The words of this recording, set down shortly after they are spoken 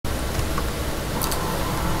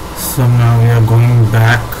So now we are going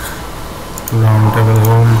back to round table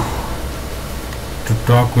hole to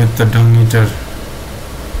talk with the dung eater.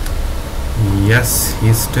 Yes,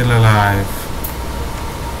 he's still alive.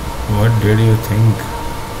 What did you think?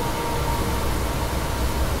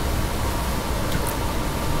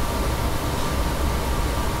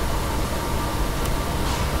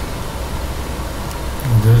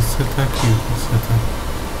 उधर से था कि उधर से था?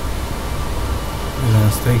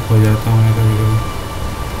 रास्ता ही खो जाता हूँ मैं कभी-कभी।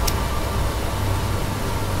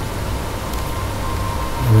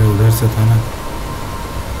 अबे उधर से था ना?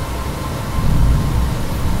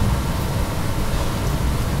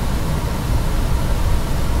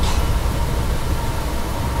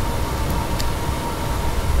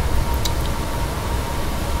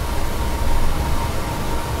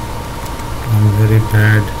 I'm very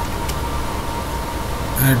bad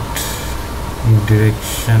at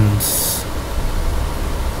directions.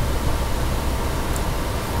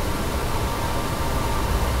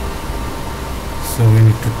 So we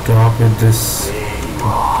need to talk with this. There you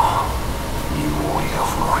are. You warded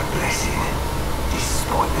off my blessing,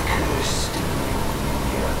 despite the curse stirring within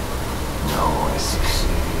you. No one has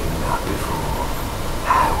succeeded in that before.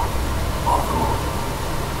 How? I thought.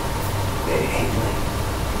 It hit me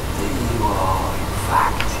that you are, in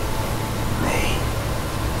fact, me.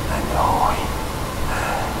 And I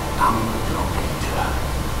am the doctor.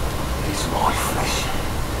 It is my flesh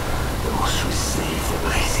that must receive the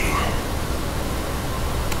blessing.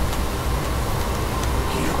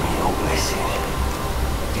 Give me your blessing.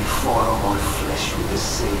 Defile my flesh with the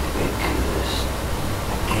seedbed curse.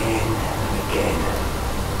 Again and again.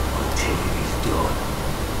 Until it is done.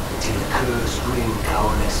 Until the cursed ring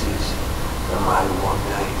coalesces and may one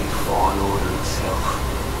day defile order itself.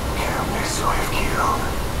 Countless I have killed.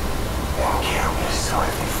 And countless I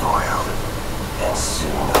have defiled. And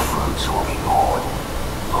soon the fruits will be born.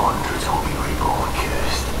 Hundreds will be reborn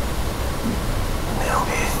cursed. There'll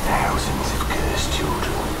be thousands of cursed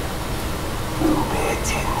children. There'll be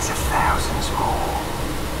tens of thousands more.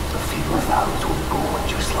 A few of those will be born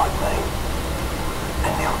just like me.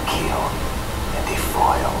 And they'll kill and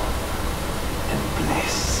defile and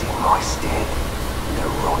bless in my stead the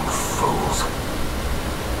wrong fools.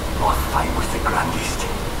 My fate was the grandest,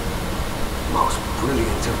 most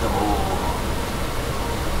brilliant of them all.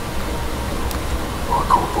 I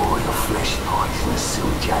call boy your flesh pies in a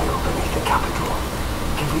sewer jail beneath the capital.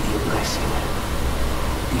 Give it your blessing.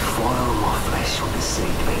 Defile my flesh with the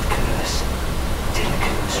seedbed curse, till the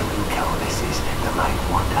curse ring coalesces that may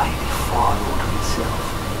one day defile order itself.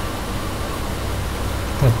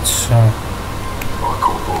 अच्छा I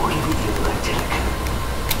call boy, give it your blood till the curse.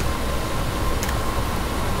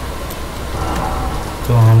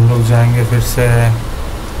 तो हम लोग जाएंगे फिर से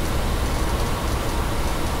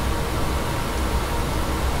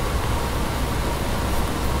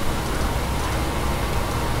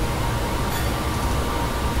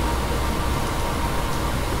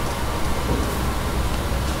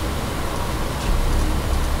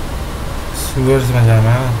सूअर्स में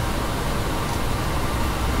जाना है।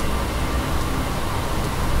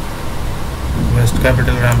 वेस्ट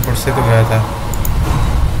कैपिटल रामपुर से तो गया था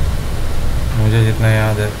मुझे जितना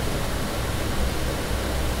याद है,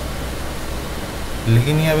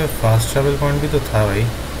 लेकिन यहाँ पे फास्ट ट्रैवल पॉइंट भी तो था भाई।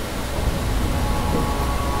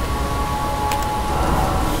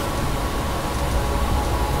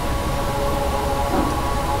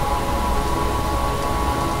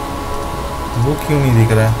 वो क्यों नहीं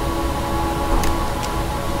दिख रहा है?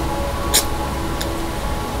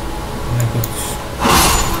 मैंने कुछ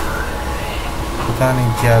पता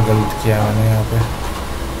नहीं क्या गलत किया मैंने यहाँ पे।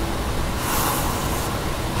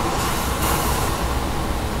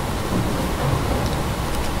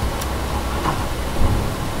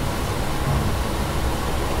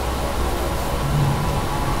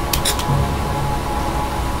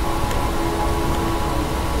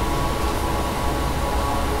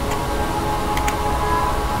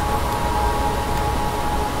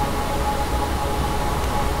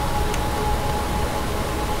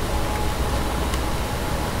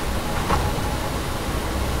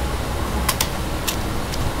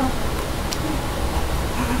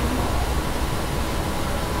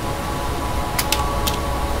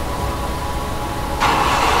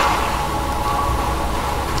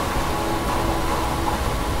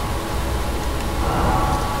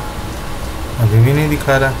 अभी भी नहीं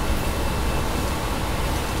दिखा रहा।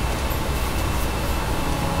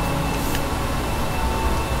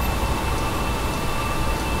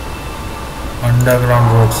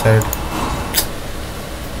 अंडरग्राउंड रोड साइड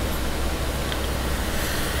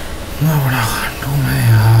ना बड़ा घंटों में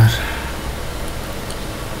यार।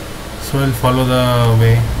 So I'll follow the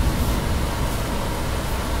way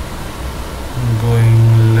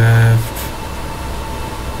Going left.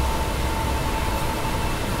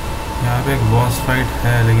 यहाँ पे एक बॉस फाइट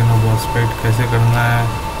है, लेकिन वो बॉस फाइट कैसे करना है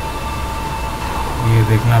ये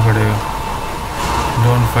देखना पड़ेगा.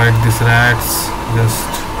 Don't fight these rats,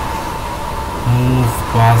 just move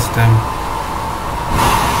past them.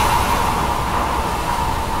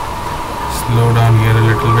 Slow down here a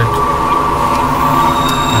little bit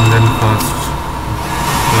and then first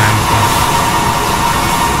climb fast.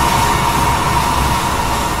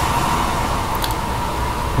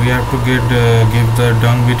 We have to give the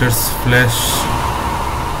dung beater's flesh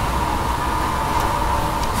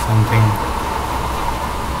something.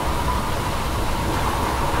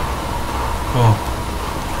 Oh.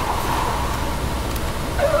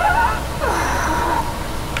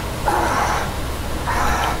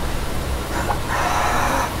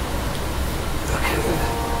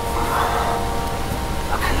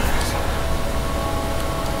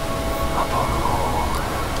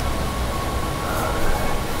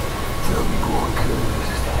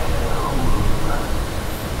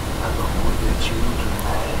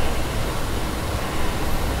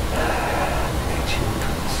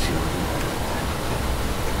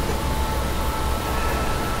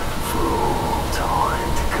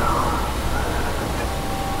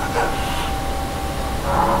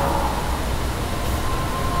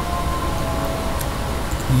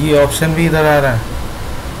 ये option भी इधर आ रहा है.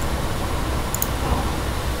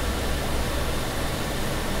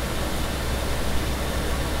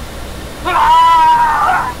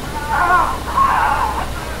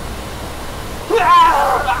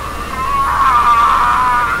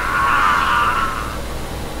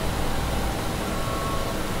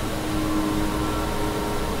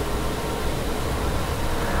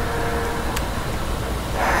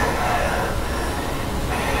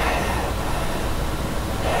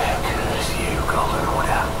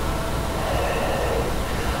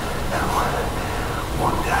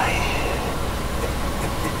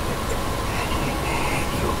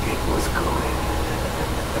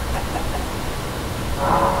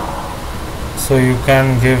 So you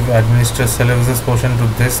can give administer services potion to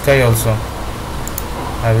this guy also.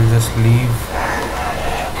 I will just leave.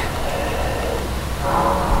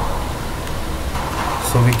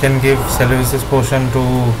 So we can give services potion to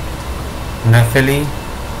Nephili,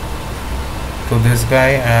 to this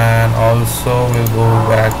guy, and also we'll go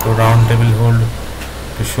back to round table hold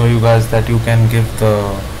to show you guys that you can give the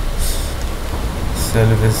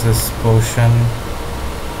services potion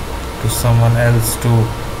to someone else too.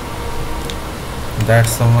 That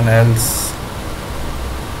someone else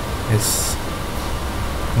is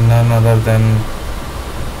none other than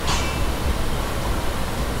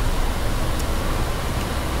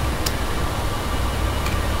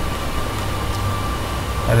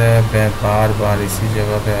अरे मैं बार बार इसी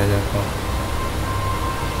जगह पे आ जाता हूँ.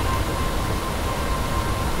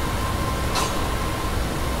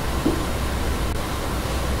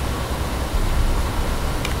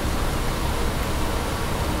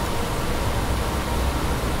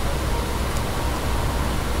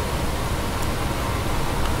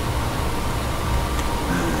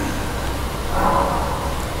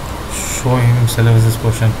 Show him services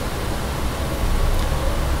potion.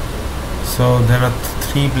 So there are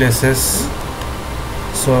 3 places.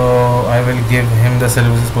 So I will give him the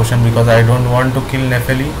services potion because I don't want to kill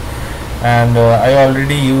Nephili, and I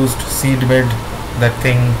already used seedbed, that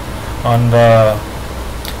thing on the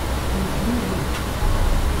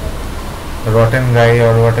rotten guy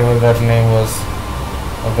or whatever that name was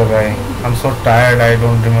of the guy. I'm so tired, I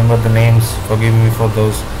don't remember the names, forgive me for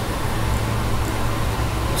those.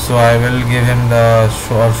 So I will give him the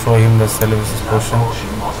show him the services potion.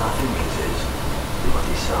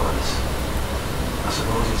 I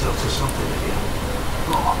suppose it's up to something again.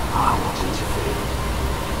 Oh, I won't interfere.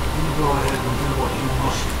 You go ahead and do what you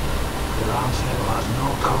must. The round table has no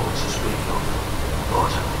code to speak of.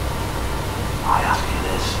 But I ask you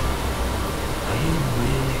this. Are you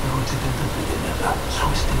really going to do the bidding of that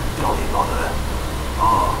twisted dolly botherer?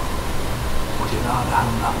 Or would you rather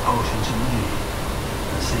hand that potion to me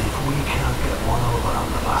and see if we can't get one over on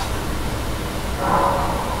the bastard?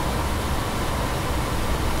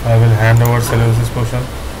 I will hand over services potion.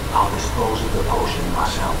 I'll dispose of the potion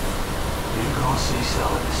myself. You go and see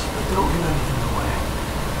Celadus, but don't give anything away.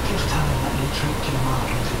 Just tell him that you tricked your mark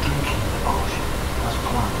into drinking the potion, as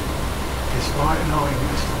planned. Despite knowing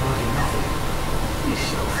next to bloody nothing, he's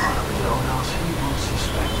so far up his own house he won't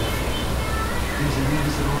suspect a thing. His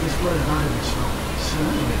inevitable display of irony will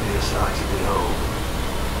certainly be a sight to behold.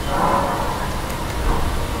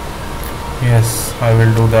 Yes, I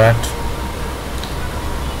will do that.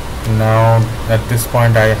 Now at this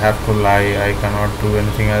point I have to lie. I cannot do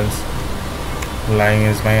anything else. Lying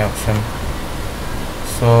is my option.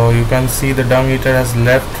 So you can see the dung eater has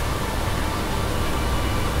left.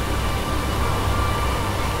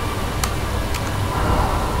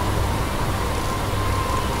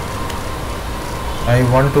 I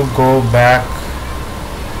want to go back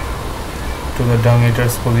to the dung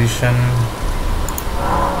eater's position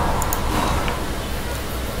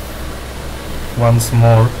once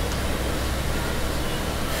more,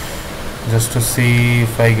 just to see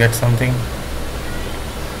if I get something.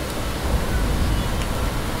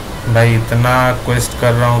 भाई इतना quest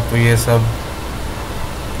कर रहा हूँ तो ये सब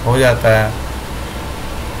हो जाता है.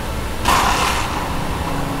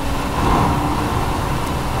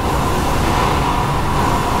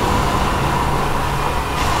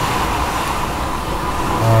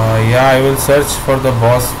 Yeah, I will search for the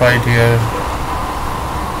boss fight here.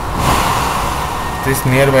 It is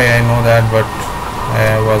nearby, I know that, but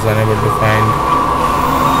I was unable to find.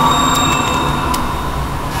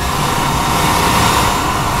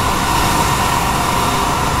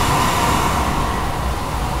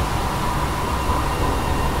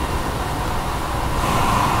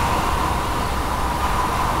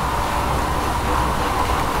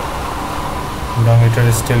 The meter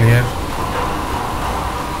is still here.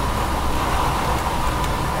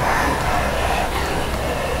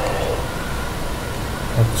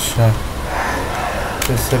 अच्छा,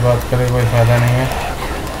 इससे बात करें कोई फ़ायदा नहीं है,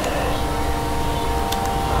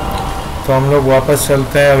 तो हम लोग वापस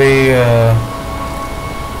चलते हैं. अभी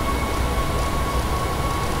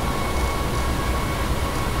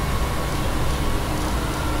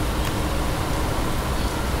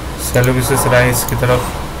सेलोविसिस राइस की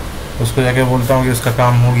तरफ. उसको जाके बोलता हूँ कि उसका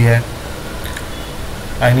काम हो गया है.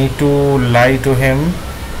 I need to lie to him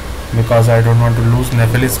because I don't want to lose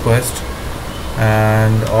नेफेलिस quest.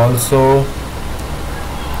 And also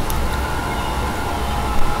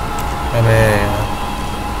अरे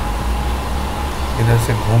इधर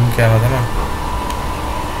से घूम के आना था ना.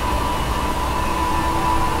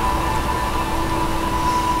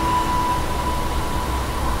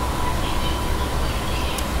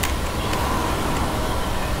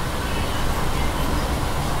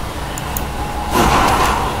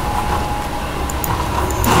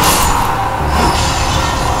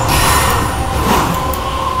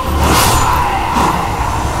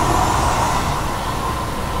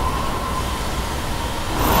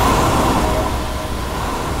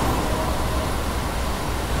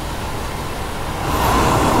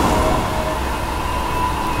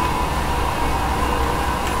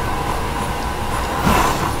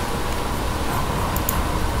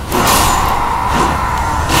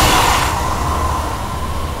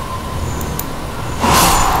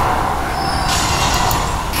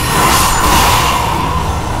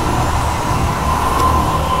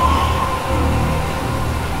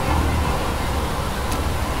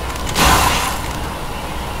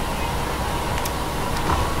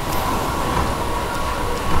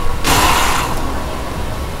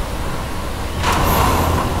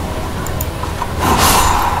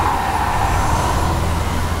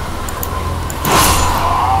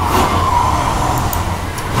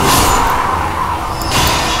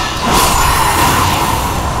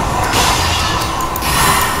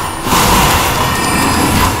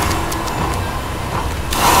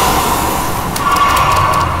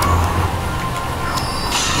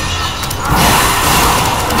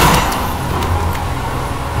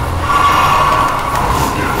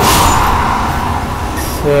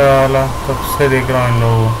 तब से देख रहा हूँ इन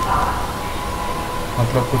लोगों को,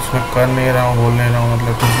 मतलब कुछ मैं कर नहीं रहा हूँ, बोल नहीं रहा हूँ,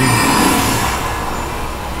 मतलब कुछ भी.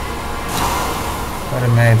 अरे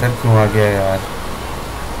मैं इधर क्यों आ गया यार.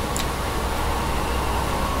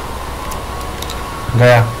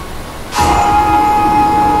 गया.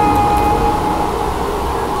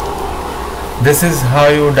 This is how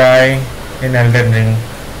you die in Elden Ring.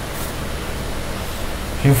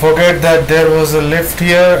 You forget that there was a lift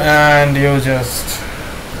here and you just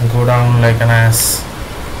go down like an ass.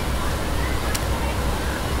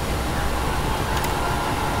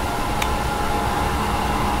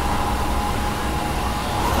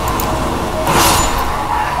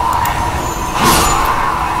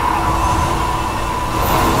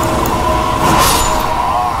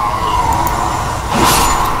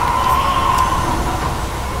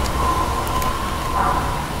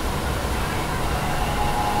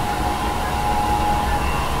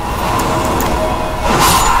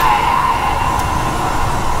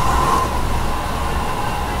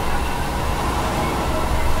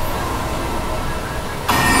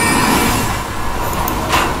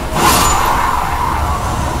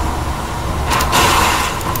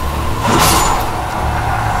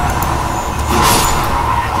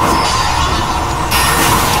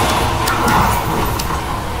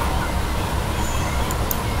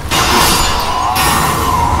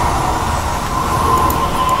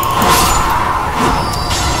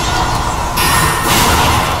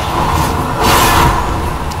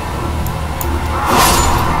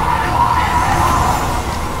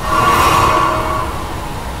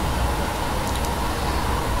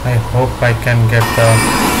 I hope I can get the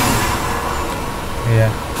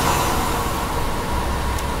yeah.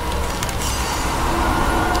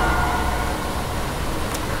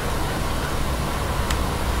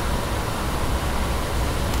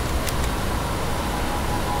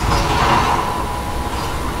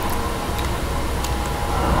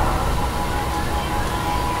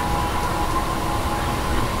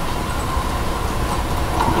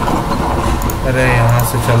 अरे यहाँ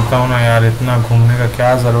से चलता हूँ ना यार, इतना घूमने का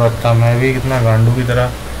क्या ज़रूरत था, मैं भी कितना गांडू की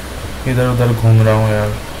तरह इधर उधर घूम रहा हूँ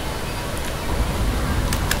यार।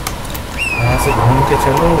 यहाँ से घूम के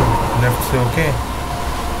चलो लेफ्ट से, ओके।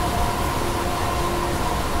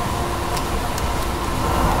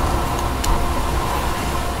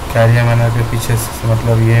 कैरियर मैनर के पीछे से,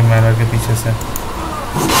 मतलब ये मैनर के पीछे से।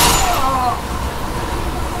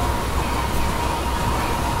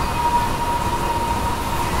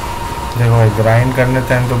 देखो भाई, ग्राइंड करने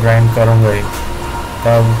टाइम तो ग्राइंड करूँगा ही,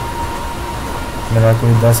 तब मेरा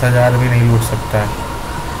कोई 10,000 भी नहीं लूट सकता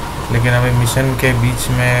है। लेकिन अभी मिशन के बीच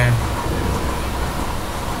में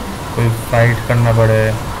कोई फाइट करना पड़े,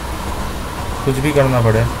 कुछ भी करना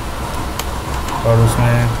पड़े, और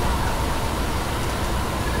उसमें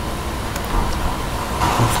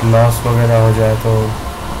कुछ लॉस वगैरह हो जाए तो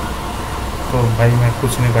भाई मैं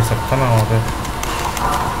कुछ नहीं कर सकता ना वहाँ पे।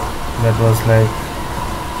 That was like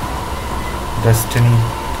destiny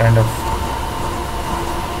kind of.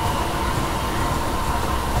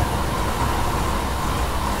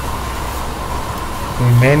 We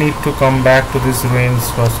may need to come back to these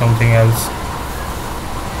ruins for something else.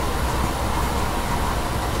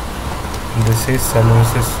 This is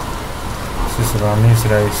Salves's, this is Rani's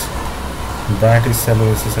rice, that is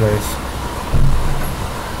Salves's rice.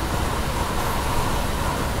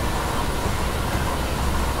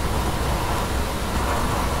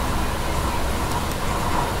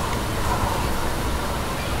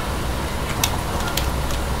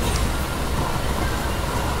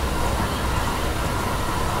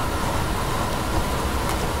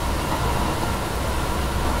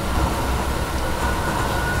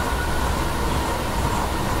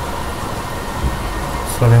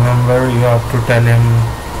 So remember, you have to tell him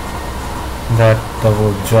that the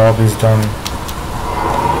job is done.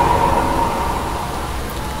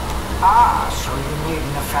 Ah, so you made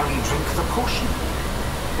Nepheli drink the potion.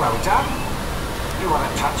 Well done. You are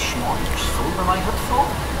a touch more useful than I had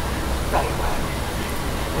thought. Very well.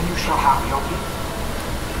 Then you shall have your gift.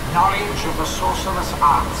 Knowledge of the sorcerer's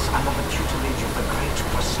arts under the tutelage of the great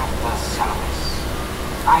preceptor Salves.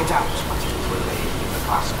 I doubt but it will aid in the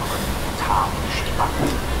grasp of a tarnished, but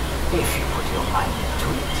if you put your mind to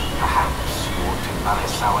it, perhaps you won't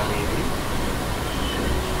embarrass our lady.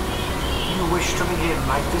 You wish to begin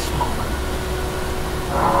right this moment.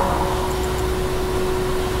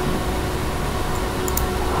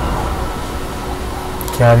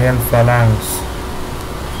 Carrion Phalanx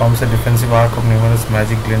forms a defensive arc of numerous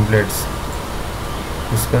magic glint blades.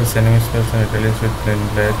 Dispels enemy spells and retaliates with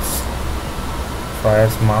glint blades.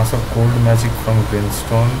 Fires mass of cold magic from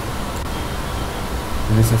Greenstone.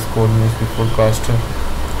 Releases cold mist before caster.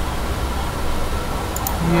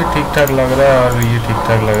 ये ठीक ठाक लग रहा है और ये ठीक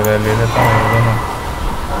ठाक लग रहा है, ले लेता हूँ दोनों।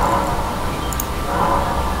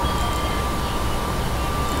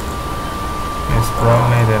 इस प्रॉब्लम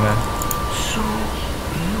नहीं देना है। So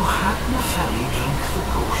you had Nepheli drink the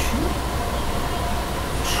potion?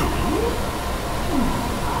 True?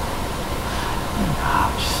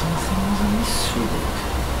 Perhaps something was amiss with it.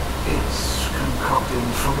 It's concocted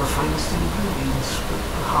from the finest ingredients, but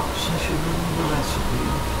perhaps I should read the recipe.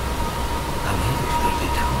 I made it very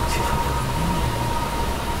different if I didn't need it.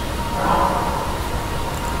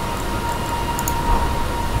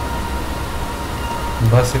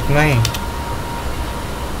 बस इतना ही।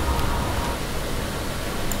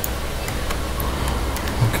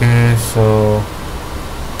 Okay, so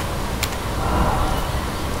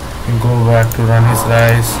go back to Rani's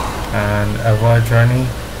rice and avoid Rani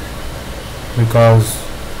because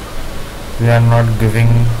we are not giving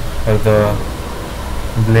her the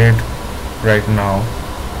blade right now.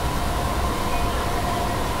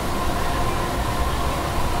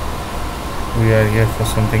 We are here for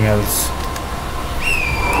something else.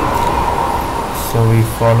 So we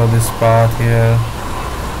follow this path here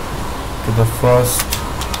to the first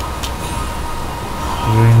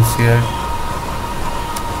ruins here.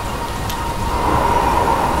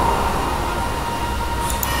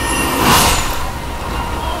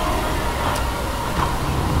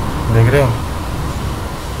 देख रहे हो,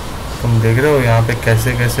 तुम देख रहे हो यहाँ पे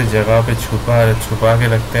कैसे कैसे जगह पे छुपा के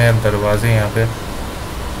रखते हैं दरवाजे यहाँ पे।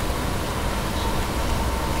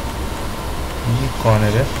 ये कौन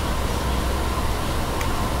है रे?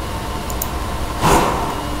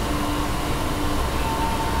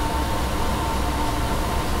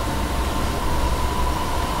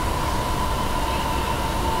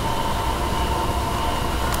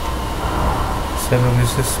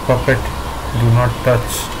 Services puppet, do not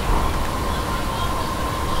touch.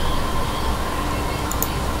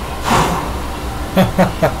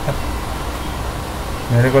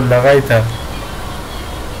 मेरे को लगा ही था.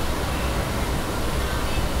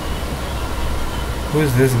 Who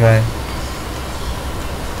is this guy?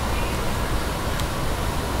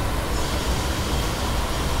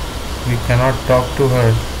 We cannot talk to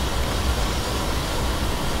her.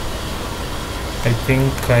 I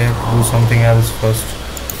think I have to do something else first.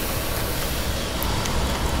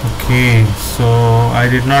 Okay, so I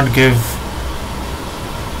did not give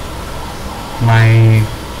my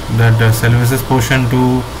that services potion to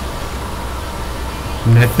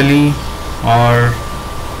Nephili or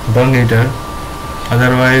Dung Eater.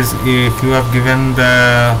 Otherwise, if you have given the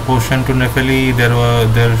potion to Nephili,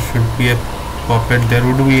 there should be a puppet. There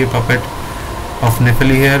would be a puppet of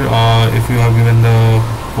Nephili here. Or if you have given the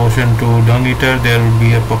potion to Dung Eater, there would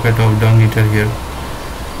be a puppet of Dung Eater here.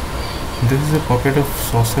 This is a puppet of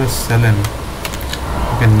Sorceress Selene.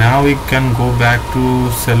 Okay, now we can go back to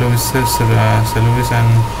Celovis and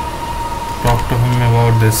talk to him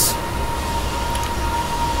about this.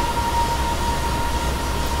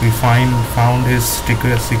 We found his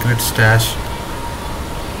secret stash.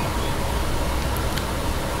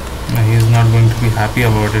 He is not going to be happy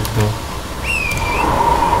about it though.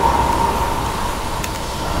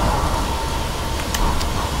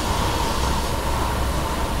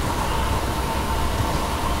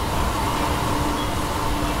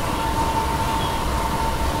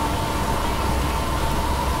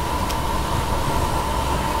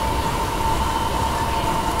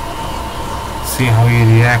 See how he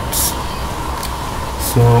reacts.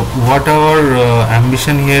 So what our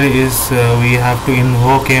ambition here is, we have to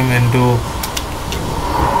invoke him into.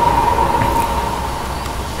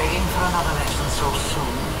 Begging for another lesson so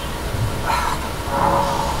soon.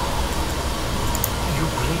 You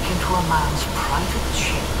break into a man's private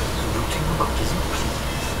chambers, rooting about his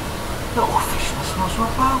imprisonment. The offishness knows no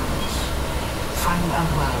bounds. Fine and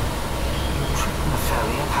well. You trip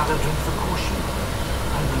Nephili and have her drink the potion.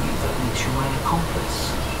 I believe that makes you my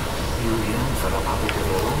accomplice. You yearn for a puppet of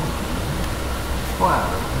your own.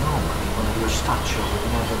 Well, normally one of your stature would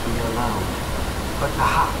never be allowed. But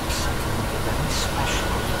perhaps I can make a very special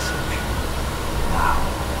exception. Now,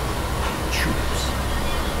 choose.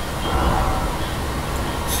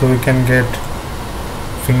 So we can get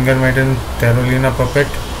Finger Maiden Terolina puppet,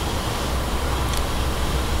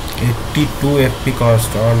 82 FP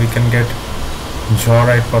cost, or we can get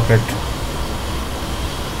Joyride puppet.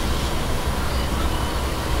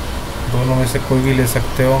 दोनों में से कोई भी ले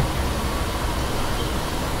सकते हो.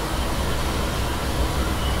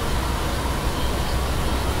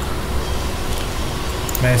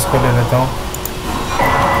 मैं इसको ले लेता हूँ.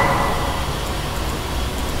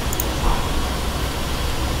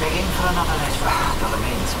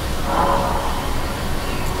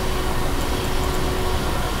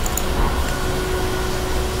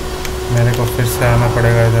 मेरे को फिर से आना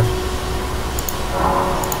पड़ेगा इधर.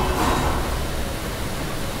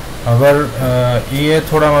 अगर ये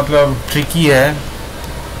थोड़ा मतलब ट्रिकी है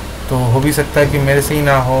तो हो भी सकता है कि मेरे से ही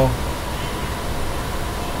ना हो.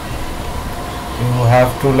 You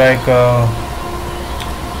have to like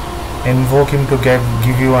invoke him to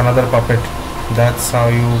give you another puppet. That's how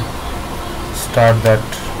you start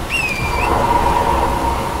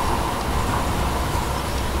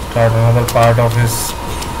another part of his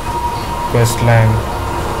quest line.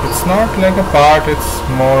 It's not like a part, it's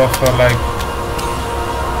more of a like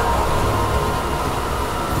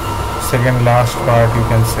second last part you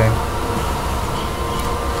can say.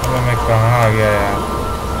 अबे मैं कहाँ आ गया यार,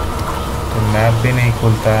 तो map भी नहीं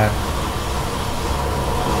खुलता है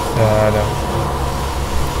सारा.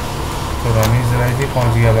 तो रनीज राइज ही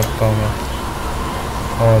पहुँच गया लगता हूँ मैं.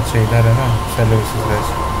 और अच्छा इधर है ना सेलोविस राइज.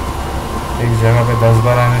 एक जगह पे 10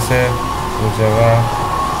 बार आने से उस जगह.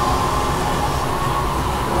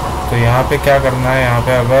 तो यहाँ पे क्या करना है, यहाँ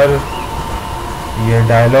पे अगर ये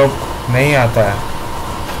डायलॉग नहीं आता है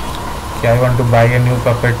कि I want two by a new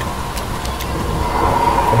puppet,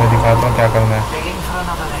 तो मैं दिखाता हूँ क्या करना है.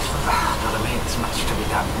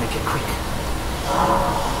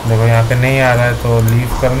 देखो यहाँ पे नहीं आ रहा है तो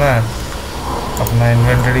लीव करना है. अपना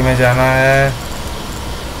इन्वेंटरी में जाना है,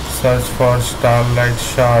 सर्च फॉर स्टारलाइट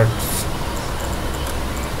शार्ड्स.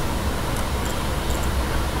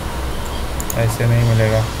 ऐसे नहीं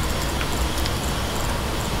मिलेगा.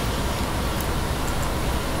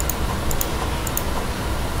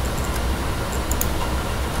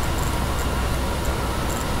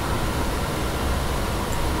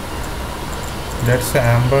 That's an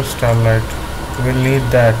amber starlight. We'll need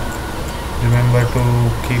that. Remember to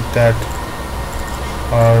keep that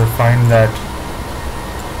or find that.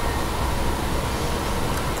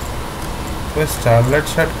 तो स्टारलाइट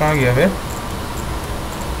शॉट कहाँ गया बे?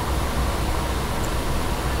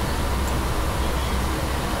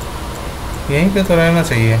 यहीं पे तो रहना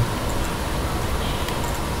चाहिए,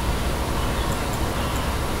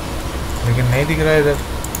 लेकिन नहीं दिख रहा है इधर।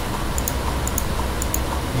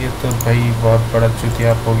 ये तो भाई बहुत बड़ा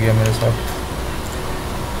चुतियाप हो गया मेरे साथ।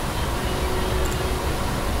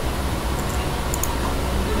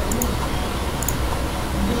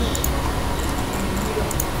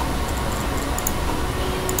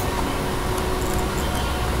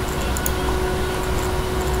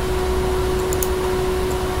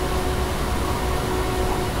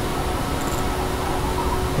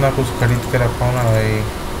 इतना कुछ खरीद के रखा हूँ ना भाई,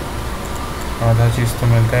 आधा चीज़ तो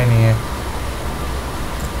मिलता ही नहीं है।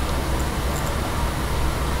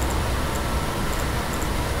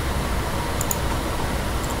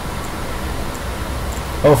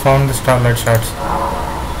 Oh, found the starlight shards.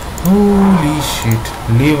 Holy shit.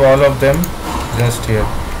 Leave all of them just here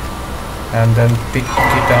and then pick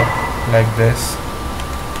it up like this.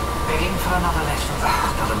 Begging for another lesson.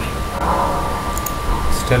 Doesn't mean.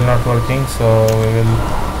 Still not working, so we will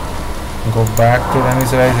go back to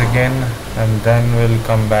Rani's Rise again and then we'll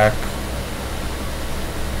come back.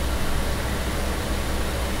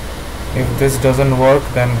 If this doesn't work,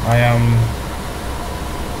 then I am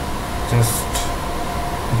just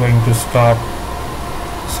going to stop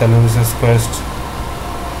Seleucus quest,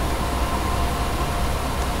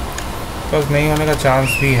 because नहीं होने का chance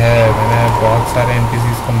भी है। मैंने बहुत सारे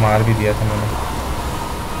NPCs को मार भी दिया था मैंने,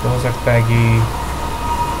 तो हो सकता है कि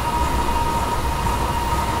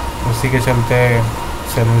उसी के चलते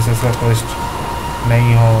Seleucus का क्वेस्ट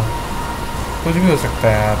नहीं हो, कुछ भी हो सकता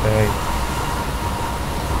है यहाँ पे भाई।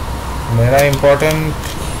 मेरा इम्पोर्टेंट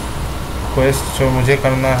क्वेस्ट जो मुझे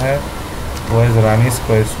करना है वो है रानीस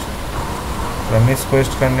क्वेस्ट। रानीस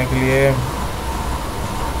क्वेस्ट करने के लिए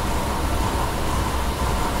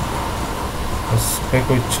उस पर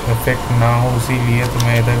कुछ इफेक्ट ना हो, इसीलिए तो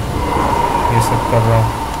मैं इधर ये सब कर रहा हूँ।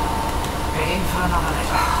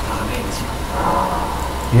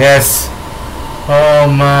 यस, ओह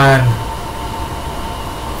मैन,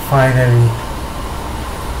 फाइनली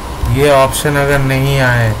ये ऑप्शन अगर नहीं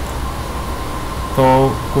आए तो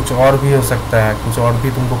कुछ और भी हो सकता है, कुछ और भी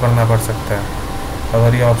तुमको करना पड़ सकता है।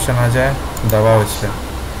 अगर ये ऑप्शन आ जाए दबाओ इस पर।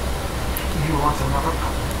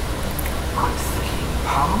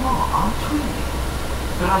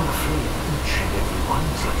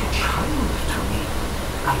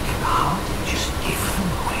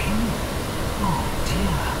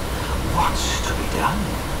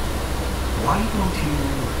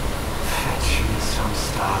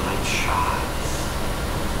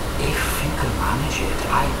 If you can manage it,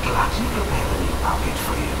 I'd gladly prepare a new puppet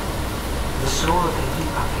for you. The soul of every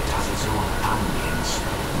puppet has its own ambience.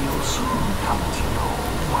 You'll soon come to know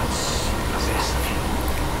once you possess a few.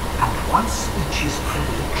 And once each's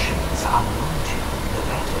predilections are known to you, the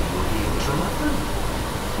better you'll be able to love them.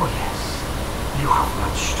 Oh yes, you have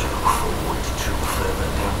much to look forward to further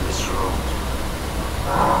down this road.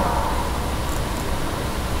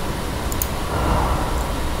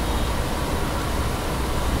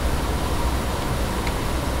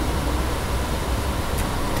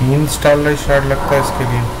 तीन starlight shard लगता है इसके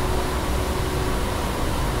लिए।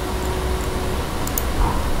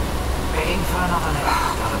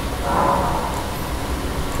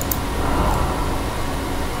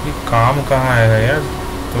 ये काम कहाँ आएगा यार,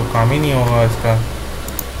 तो काम ही नहीं होगा इसका।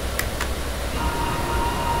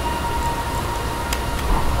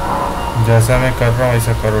 जैसा मैं कर रहा हूँ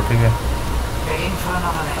ऐसा करो, ठीक है?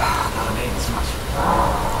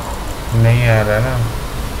 नहीं आ रहा है ना।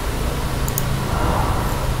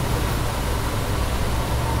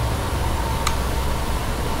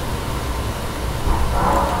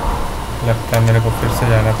 लगता है मेरे को फिर से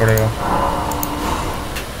जाना पड़ेगा।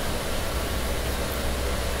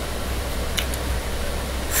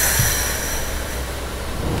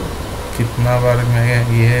 कितना बार मैं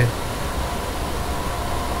ये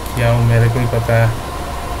क्या हूँ मेरे को ही पता है।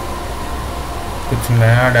 कुछ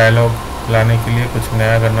नया डायलॉग लाने के लिए कुछ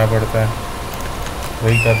नया करना पड़ता है,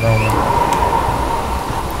 वही कर रहा हूँ मैं,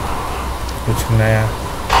 कुछ नया।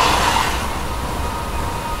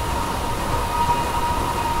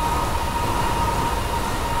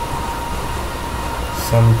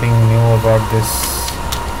 Something new about this.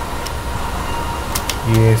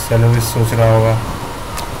 ये सेलोविस सोच रहा होगा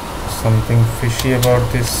something fishy about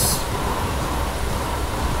this।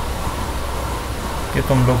 ये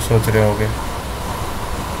तुम लोग सोच रहे होगे,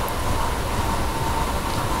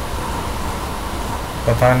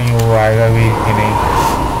 पता नहीं वो आएगा भी कि नहीं।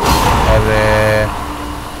 अरे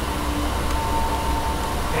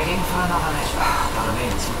Begging for another lesson. That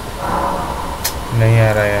remains. नहीं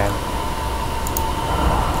आ रहा यार.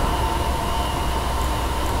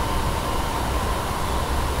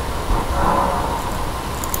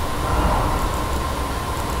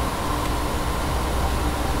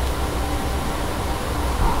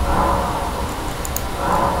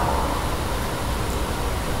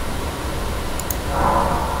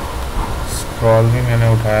 स्क्रॉल भी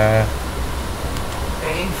मैंने उठाया है.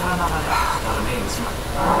 Begging for another. That remains.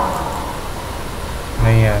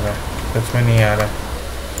 नहीं आ रहा, सच में नहीं आ रहा.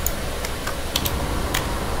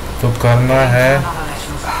 तो करना है,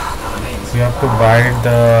 you have to bite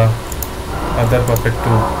the other puppet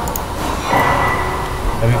too.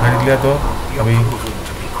 अभी खरीद लिया तो अभी. You're proving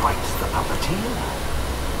to be quite the puppeteer.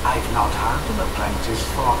 I've not had an apprentice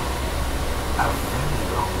for a very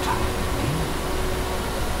long time indeed.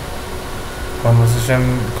 Conversation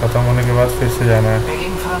खत्म होने के बाद फिर से जाना है.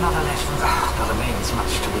 Begging for another lesson. There remains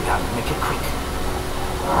much to be done. Make it quick.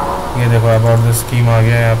 ये देखो अबाउट द स्कीम आ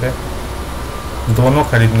गया है यहाँ पे. दोनों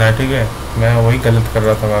खरीदना है, ठीक है. मैं वही गलत कर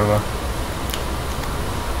रहा था बार बार.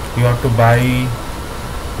 You have two by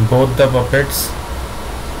both the puppets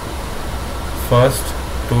first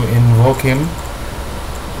to invoke him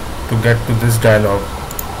to get to this dialogue.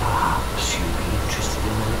 Perhaps you'll be interested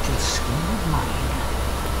in a little scheme of mine.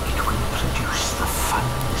 It will produce the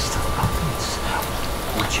finest of puppets,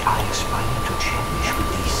 which I aspire to cherish with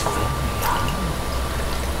these very hands.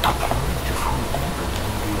 A beautiful ribbon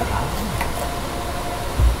will be around.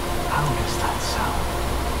 How does that sound?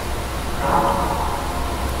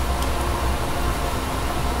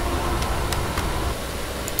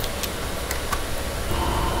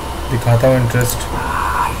 दिखाता हूँ interest.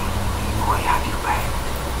 I knew I had you pegged.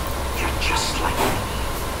 You're just like me.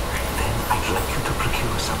 Then I'd like you to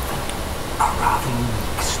procure something. A rather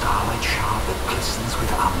unique starlight shard that glistens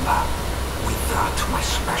with amber. With that, my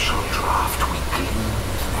special draft will gleam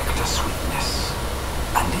with nectar sweetness.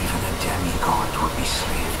 And even a demigod would be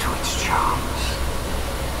slave to its charms.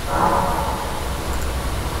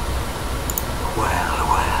 Well,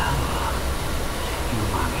 well. You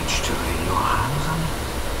managed to lay your hands on it.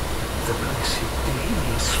 The blessed day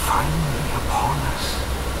is finally upon us.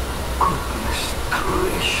 Goodness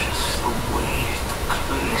gracious, the way it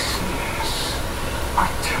glistens.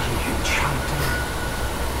 Utterly enchanting.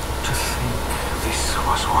 To think this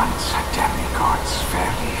was once a demigod's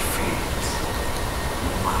very fate.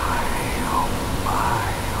 My, oh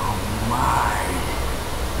my, oh my.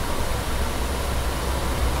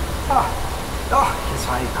 Yes,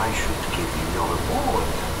 I should give you your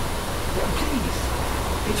reward. Please,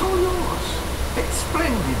 it's all yours. It's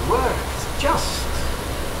splendid work. It's just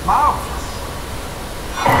marvelous.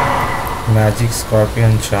 Magic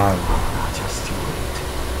scorpion charm. Now just you wait.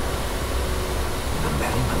 The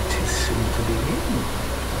merriment is soon to begin.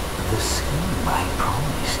 The scheme I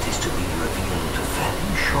promised is to be revealed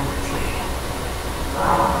very shortly.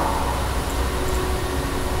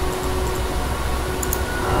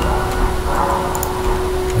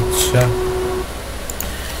 अच्छा.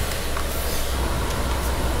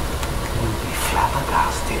 You'll be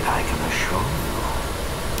flabbergasted, I can assure you.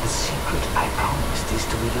 The secret I promised is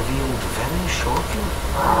to be revealed very shortly.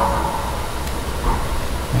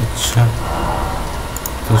 अच्छा,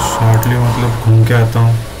 तो shortly मतलब घूम के आता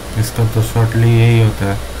हूँ. इसका तो शॉर्टली यही होता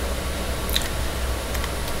है.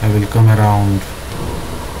 I will come around.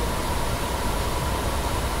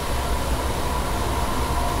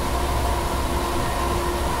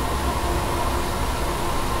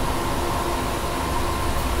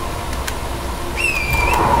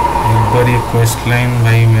 एक बार ये क्वेस्ट लाइन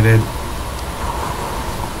भाई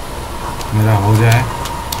मेरा हो जाए,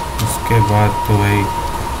 उसके बाद तो भाई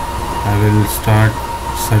I will start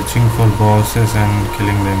searching for bosses and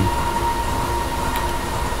killing them.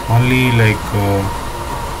 Only like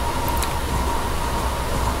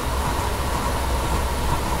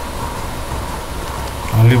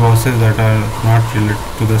only bosses that are not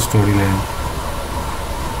related to the storyline.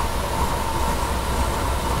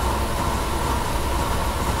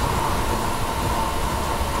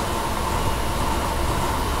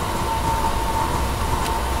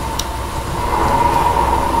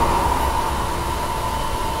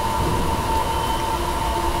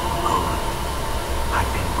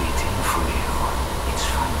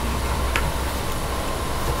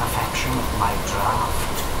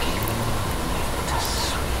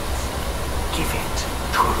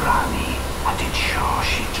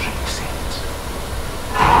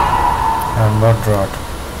 Not drought.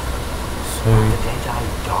 So the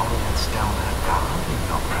dead-eyed doll lets down her guard in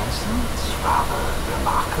your presence, rather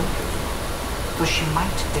remarkably. Though she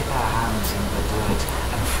might dip her hands in the dirt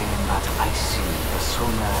and feign that icy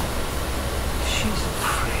persona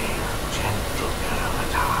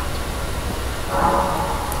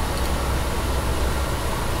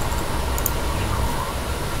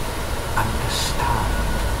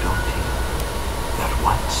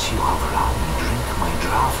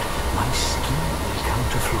craft, my scheme will come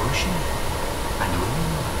to fruition. And we'll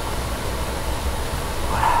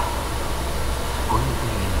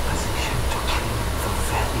be in a position to claim the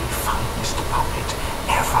very finest puppet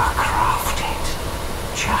ever crafted.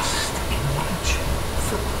 Just imagine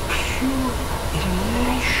the pure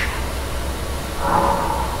elation.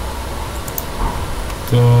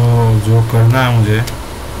 तो जो करना है मुझे,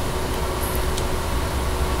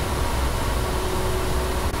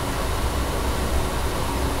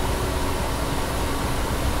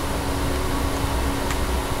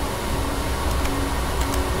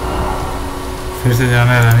 फिर से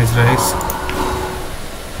जाना है रानी's rice,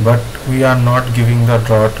 but we are not giving the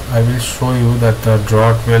draught. I will show you that the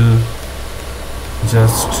draught will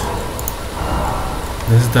just,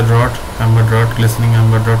 this is the draught, amber draught, glistening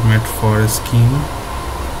amber draught made for a scheme.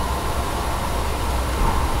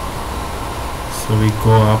 So we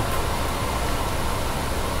go up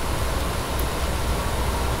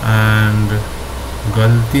and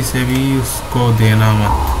गलती से भी उसको देना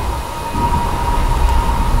मत,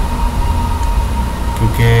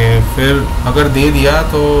 क्योंकि फिर अगर दे दिया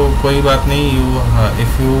तो कोई बात नहीं. You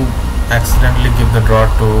if you accidentally give the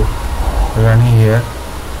draught to Rani here,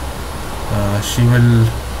 she will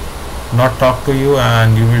not talk to you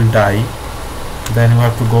and you will die. Then you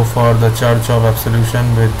have to go for the Church of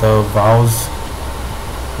Absolution with the vows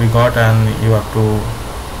we got, and you have to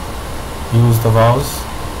use the vows,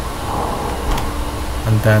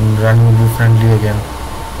 and then Rani will be friendly again.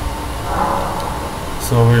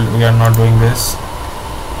 So we are not doing this.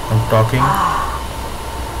 I'm talking.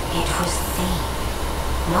 It was thee,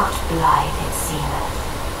 not Blythe it seemeth.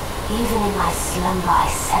 Even in my slumber I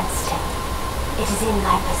sensed him. It is in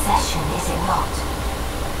thy possession, is it not?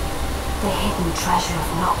 The hidden treasure of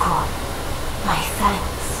Nokron. My thanks.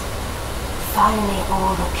 Finally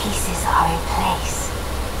all the pieces are in place.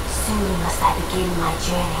 Soon must I begin my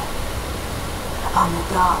journey. Upon the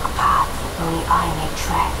dark path only I may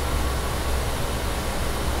tread.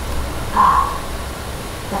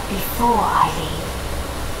 But before I leave,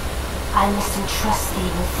 I must entrust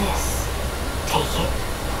thee with this. Take it.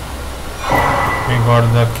 We got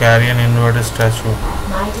the carrion inverted statue.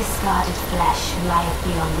 My discarded flesh lieth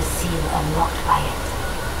beyond the seal unlocked by it,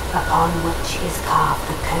 upon which is carved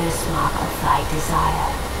the curse mark of thy desire.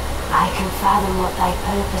 I can fathom what thy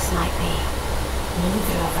purpose might be.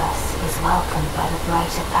 Neither of us is welcomed by the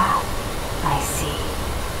brighter path. I see.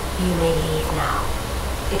 You may leave now.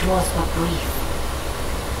 It was but brief,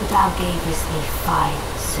 but thou gavest me fine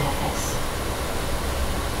service.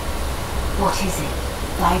 What is it?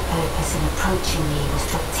 Thy purpose in approaching me was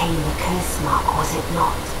to obtain the curse mark, was it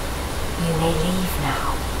not? You may leave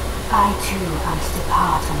now. I too am to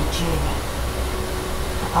depart on a journey.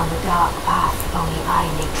 Upon the dark path only I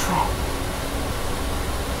may tread.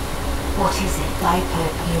 What is it? Thy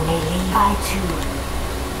purpose. You may leave. I too.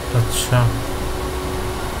 अच्छा,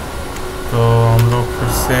 तो हम लोग फिर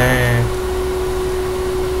से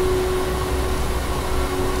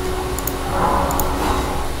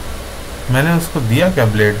मैंने उसको दिया क्या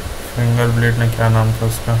ब्लेड, फिंगर ब्लेड ने, क्या नाम था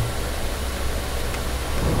उसका?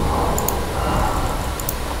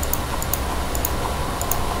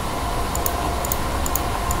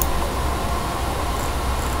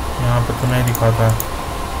 यहाँ पे तो नहीं दिखाता.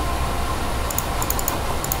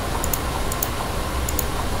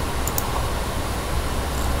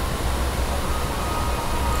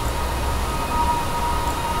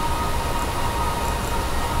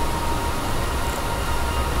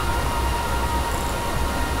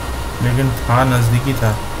 लेकिन था, नज़दीकी था.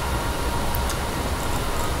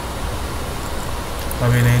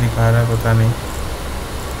 अभी नहीं दिखा रहा, पता नहीं.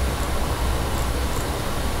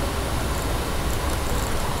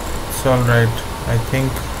 It's all right, I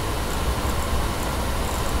think.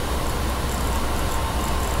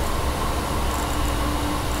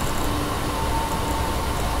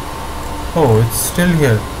 Oh, it's still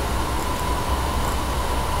here.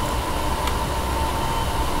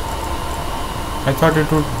 I thought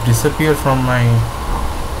it would disappear from my,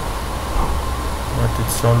 but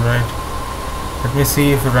it's all right. Let me see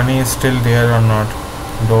if Rani is still there or not.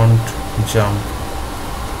 Don't jump.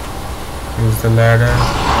 Use the ladder.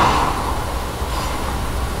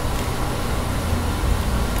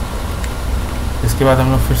 इसके बाद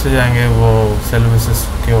हम लोग फिर से जाएंगे वो services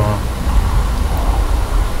के वहाँ.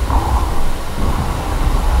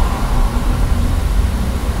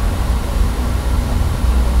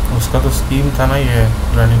 उसका तो स्कीम था ना ये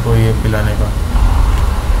रानी को ये पिलाने का,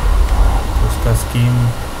 उसका स्कीम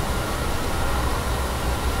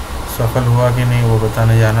सफल हुआ कि नहीं वो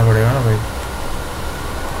बताने जाना पड़ेगा ना भाई.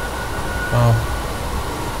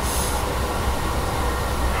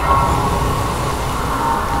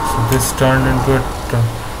 this turned into a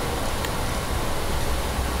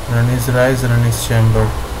Rani's rise, Rani's chamber.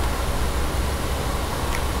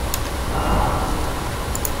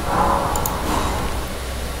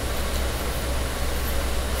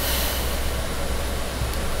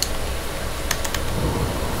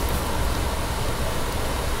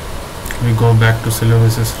 We go back to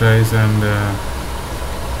Silovis's rise and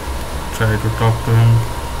try to talk to him.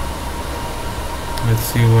 Let's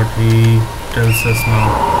see what he tells us now.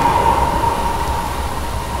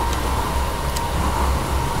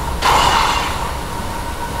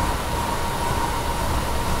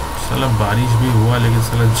 साला बारिश भी हुआ लेकिन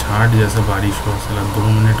साला झाड़ जैसा बारिश हुआ, साला 2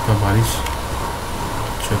 मिनट का बारिश।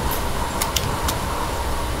 चुप,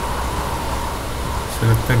 ऐसा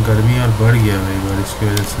लगता है गर्मी और बढ़ गया भाई बारिश की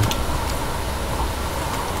वजह से।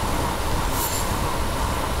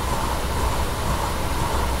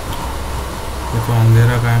 ये तो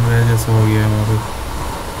अंधेरा कायम रहे जैसा हो गया है वहाँ पे।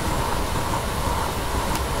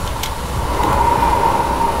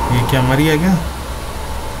 ये क्या मर गया क्या?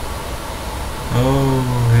 Oh,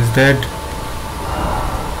 he's dead.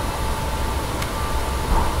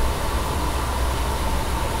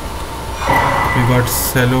 We got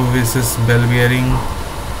Silovis's bell bearing,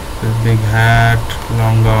 with big hat,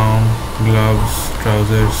 long gown, gloves,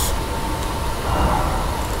 trousers.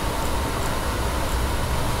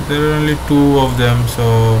 There are only 2 of them, so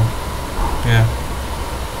yeah.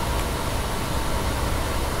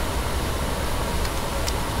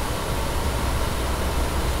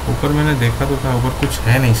 ऊपर मैंने देखा तो था, ऊपर कुछ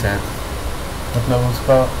है नहीं शायद, मतलब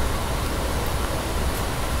उसका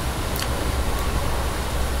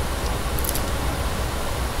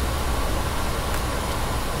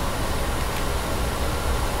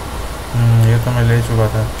ये तो मैं ले चुका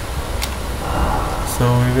था। So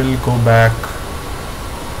we will go back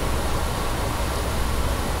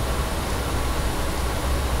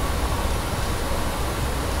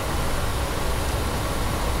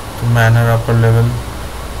to manner upper level,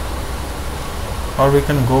 or we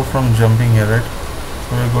can go from jumping here, right?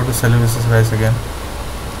 So we go to Silovis's rise again,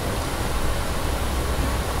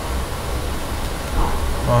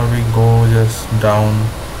 or we go just down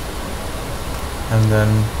and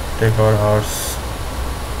then take our horse.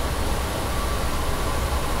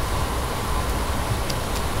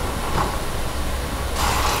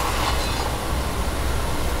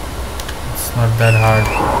 It's not that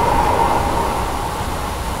hard.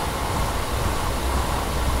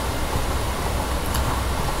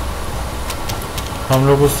 हम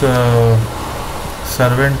लोग उस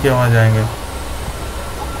servant के वहाँ जाएंगे।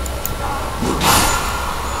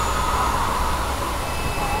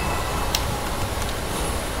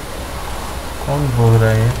 कौन बोल रहा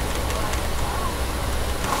है ये?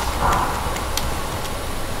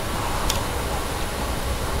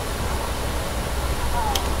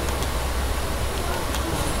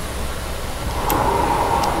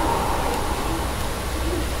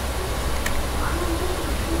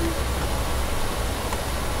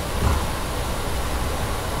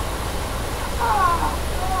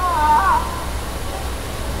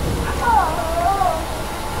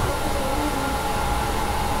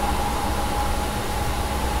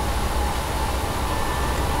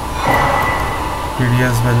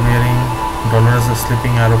 PDS bell bearing, Dolores the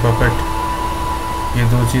sleeping arrow puppet, ये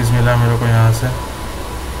 2 चीज़ मिला मेरे को यहाँ से।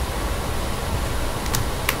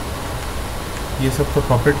 ये सब तो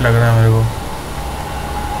पपेट लग रहा है मेरे को।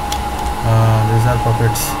 these are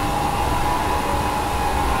puppets.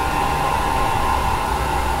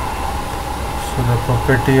 So the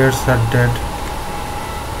puppeteers are dead,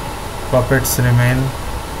 puppets remain.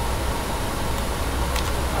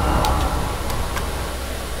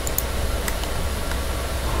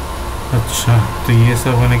 अच्छा, तो ये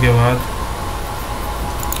सब होने के बाद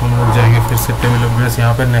हम लोग जाएंगे फिर से टेबल ऑफ ग्रेस।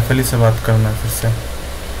 यहाँ पे नेफेली से बात करना है फिर से।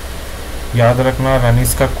 याद रखना रनी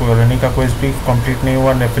का क्वेस्ट भी कंप्लीट नहीं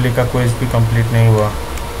हुआ, नेफेली का क्वेस्ट भी कंप्लीट नहीं हुआ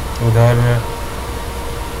उधर,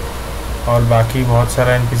 और बाकी बहुत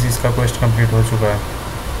सारा NPCs का क्वेस्ट कंप्लीट हो चुका है,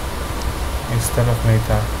 इस तरफ नहीं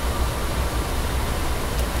था।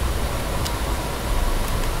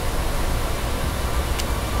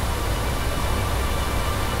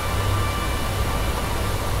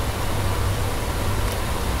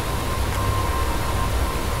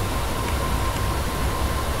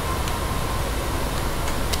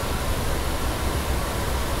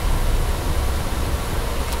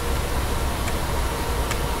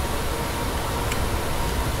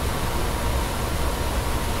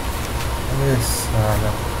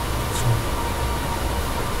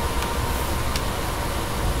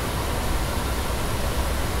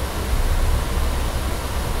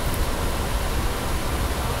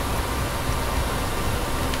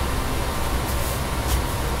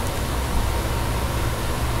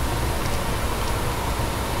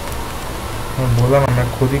 मैं बोला ना, मैं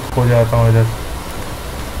खुद ही खो जाता हूँ इधर।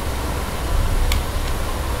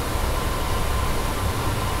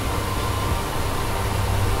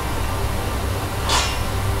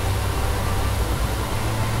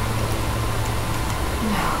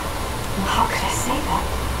 How could I say that?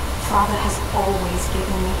 Father has always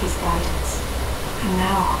given me his guidance. And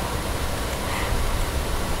now...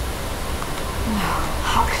 No,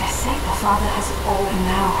 how could I say that? Father has always... And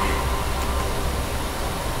now...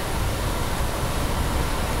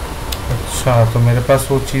 अच्छा, तो मेरे पास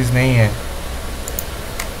वो चीज़ नहीं है।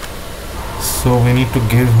 So we need to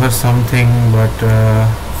give her something, but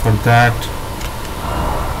for that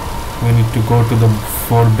we need to go to the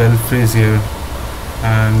 4 belfries here,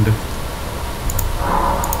 and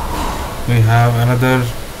we have another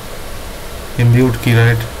imbued key,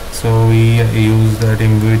 right? So we use that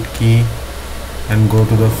imbued key and go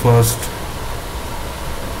to the first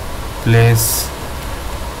place,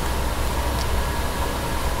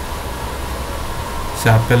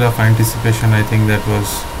 Chapel of Anticipation, I think that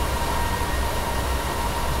was.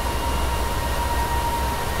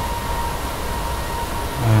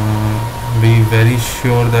 Be very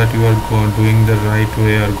sure that you are doing the right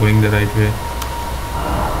way or going the right way.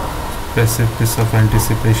 Precipice of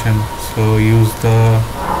Anticipation. So use the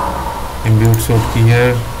imbued sword key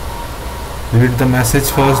here. Read the message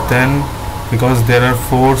first, then, because there are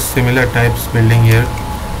 4 similar types building here,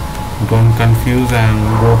 don't confuse and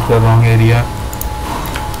go to the wrong area.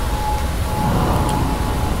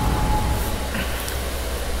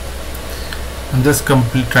 I'm just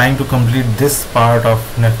trying to complete this part of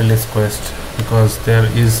Nephilis quest because there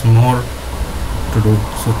is more to do.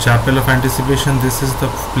 So Chapel of Anticipation, this is the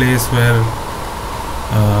place where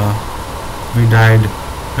we died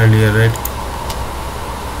earlier, right?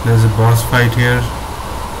 There's a boss fight here.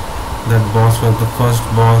 That boss was the first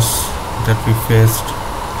boss that we faced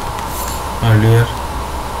earlier.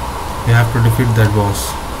 We have to defeat that boss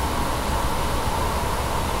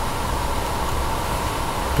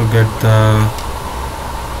to get the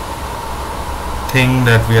thing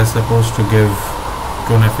that we are supposed to give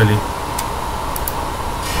to Nephili.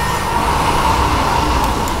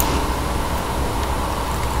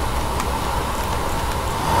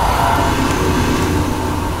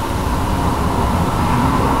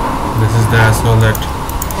 This is the asshole that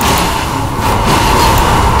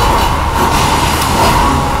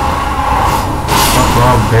fuck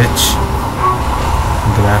off, bitch.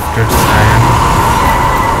 Grafted cyan.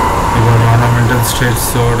 We got ornamental straight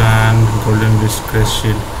sword and golden disgrace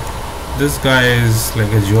shield. This guy is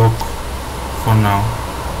like a joke for now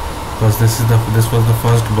because this was the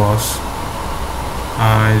first boss.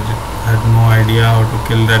 I had no idea how to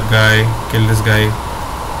kill this guy,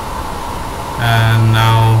 and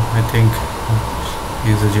now I think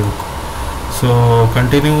he's a joke. So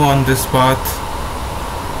continue on this path.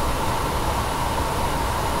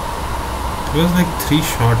 It was like 3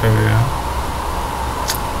 shots away.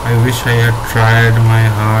 I wish I had tried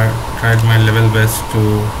my level best to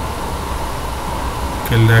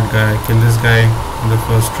kill this guy in the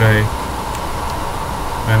first try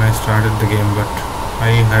when I started the game, but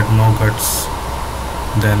I had no guts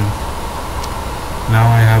then. Now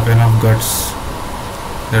I have enough guts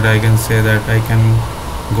that I can say that I can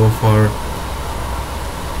go for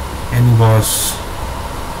any boss,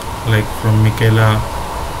 like from Michaela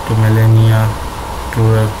to Melania to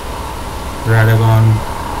Radagon,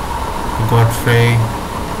 Godfrey,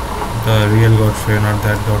 the real Godfrey, not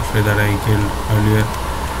that Godfrey that I killed earlier.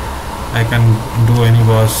 I can do any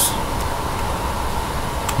boss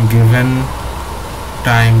given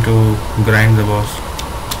time to grind the boss.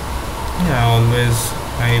 Yeah, always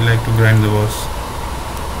I like to grind the boss.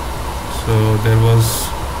 So there was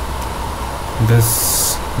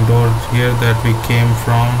this door here that we came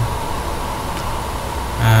from,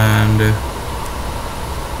 and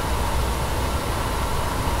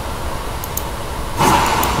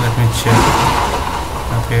let me check.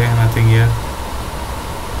 Okay, nothing here.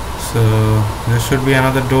 So there should be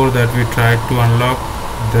another door that we tried to unlock.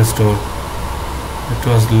 This door, it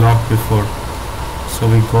was locked before, so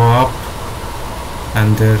we go up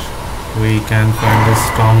and there we can find this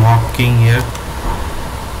Stormhawk King here.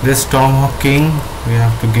 This Stormhawk King we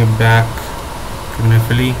have to give back to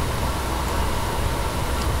Nephili,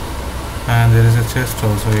 and there is a chest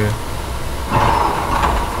also here.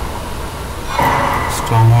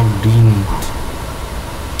 Stormhawk Dean.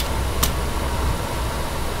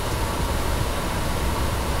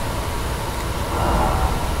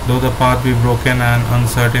 Though the path be broken and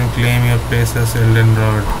uncertain, claim your place as Elden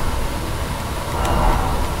Rod.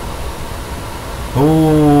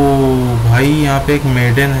 ओह भाई, यहाँ पे एक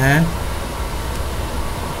maiden है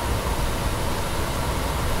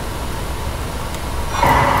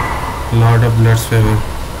Lord of bloods favour.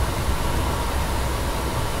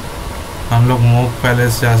 हम लोग mock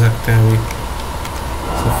palace जा सकते हैं अभी।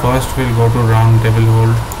 So first will go two round table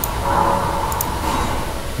hold.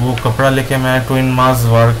 वो कपड़ा लेके मैं ट्विन मास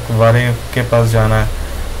वारे के पास जाना है।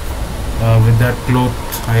 With that cloth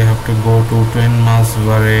I have to go to twin मास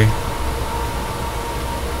वारे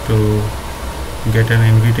to get an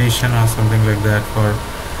invitation or something like that for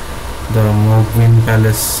the Mogwin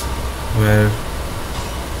Palace, where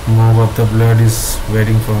Mog of the Blood is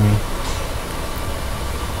waiting for me.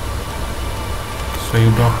 So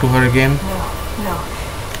you talk to her again? No.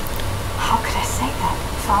 How could I say that?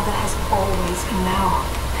 Father has always been now.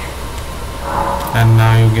 And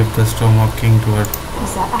now you give the Stormwalk King to her.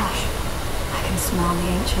 Is that ash? I can smell the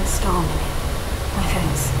ancient storm in it. My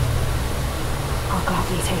thanks. I'll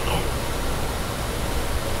gladly take it.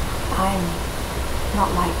 I'm not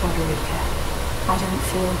like Roderica. I don't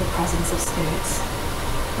feel the presence of spirits,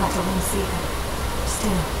 let alone see them.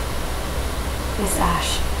 Still, this ash,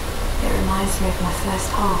 it reminds me of my first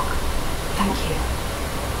hawk. Thank you.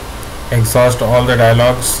 Exhaust all the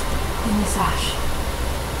dialogues. In this ash,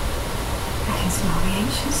 I can smell the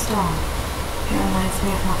ancient storm. It reminds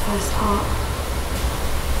me of my first hawk.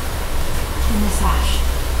 In this ash,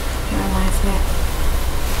 it reminds me of...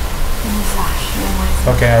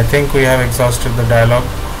 Okay, I think we have exhausted the dialogue.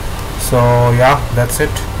 So yeah, that's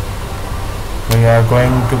it. We are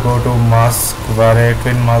going to go to Masvare,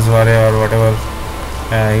 Twin Masvare or whatever.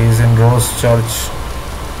 He is in Rose Church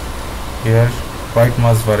here, White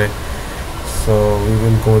Masvare. So we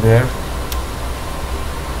will go there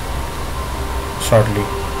shortly.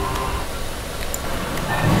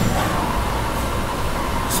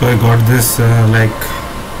 So I got this like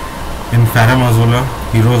in Faramazula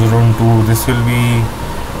Heroes Room 2. This will be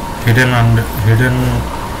hidden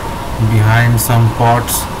behind some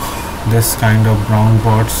pots, this kind of brown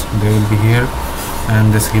pots. They will be here,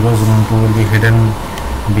 and this Heroes Room 2 will be hidden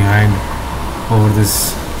behind over this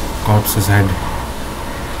corpse's head.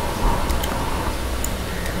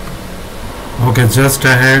 Okay, just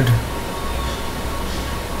ahead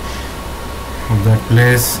of that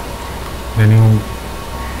place, when you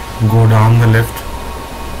go down the left,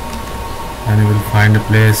 and you will find a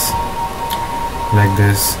place like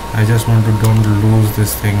this. I just want to don't lose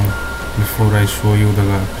this thing before I show you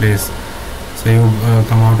the place. So you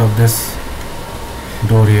come out of this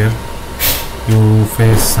door here, you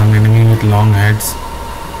face some enemy with long heads,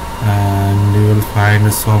 and you will find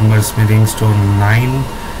a somber smithing stone 9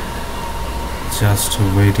 just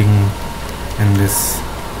waiting in this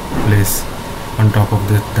place on top of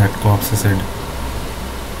that corpse's head.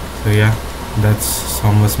 So yeah, that's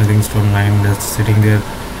Somber Smithing Stone 9 that's sitting there.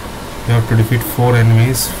 You have to defeat 4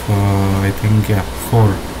 enemies, I think, yeah,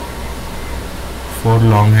 4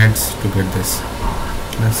 long heads to get this.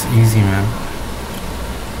 That's easy, man.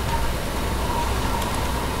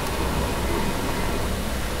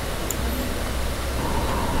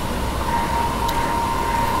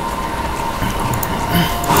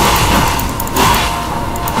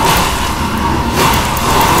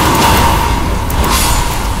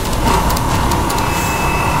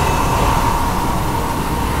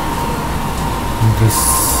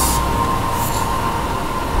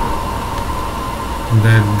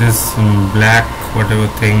 This black whatever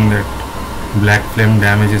thing, that black flame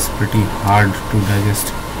damage is pretty hard to digest.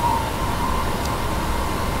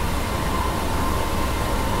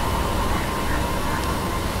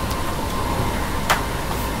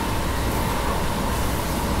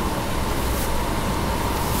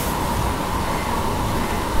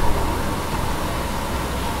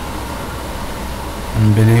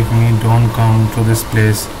 And believe me, don't come to this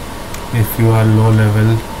place if you are low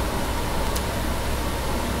level.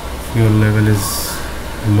 If your level is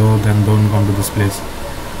low, then don't come to this place.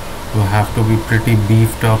 You have to be pretty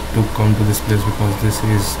beefed up to come to this place, because this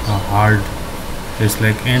is a hard, it's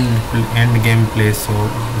like end game place, so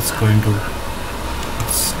it's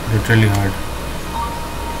literally hard.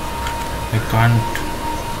 I can't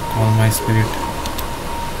call my spirit.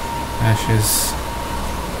 Ashes.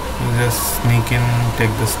 You just sneak in,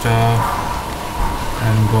 take the stuff,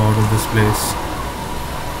 and go out of this place.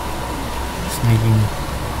 Sneaking.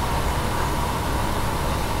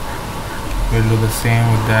 We'll do the same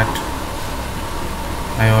with that.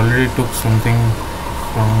 I already took something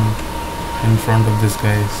from in front of this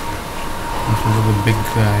guys, in front of the big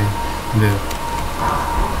guy there.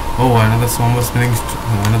 Oh, another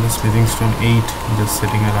smithing stone 8 just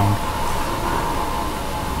sitting around.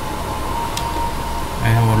 I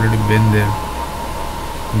have already been there.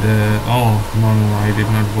 Oh no, I did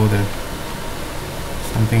not go there.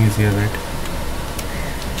 Something is here, right?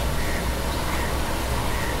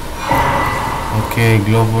 Okay,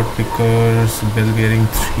 glowwood pickers, bell bearing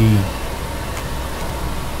 3.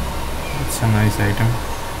 It's a nice item.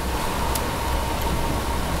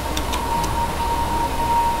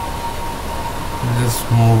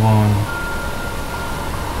 Just move on.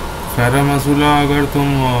 फेरा मसूला, अगर तुम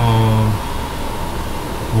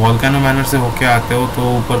volcano manner से होके आते हो तो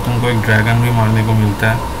ऊपर तुमको एक ड्रैगन भी मारने को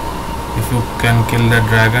मिलता है. If you can kill that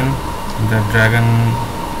dragon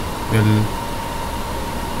will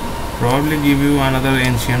probably give you another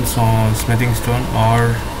ancient smithing stone or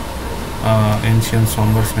ancient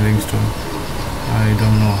somber smithing stone. I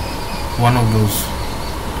don't know, one of those.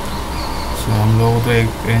 So हम लोगों को तो एक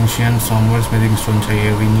ancient somber smithing stone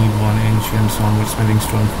चाहिए. We need one ancient somber smithing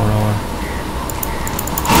stone for our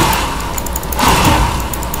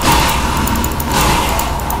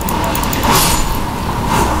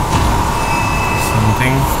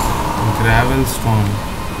something. Gravel stone.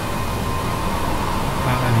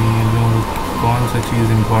 ये लोग कौन सा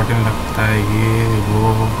चीज़ इम्पोर्टेंट लगता है, ये वो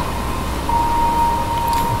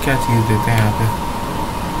क्या चीज़ देते हैं यहाँ पे.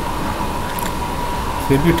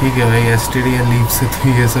 फिर भी ठीक है भाई, एस्टेरिया लीव से तो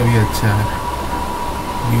ये सब ही अच्छा है.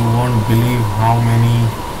 You won't believe how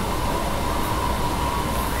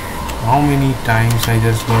many times I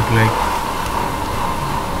just got like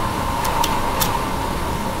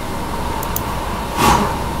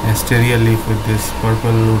Asteria leave with this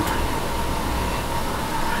purple लूट.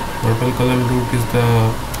 Purple color loot is the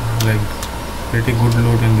like pretty good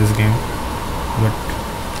loot in this game, but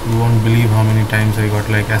you won't believe how many times I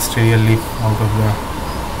got like Asteria leaf out of the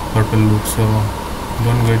purple loot, so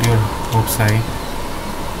don't get your hopes high.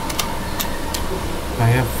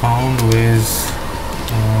 I have found ways,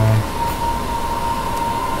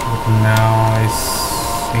 but now I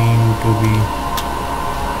seem to be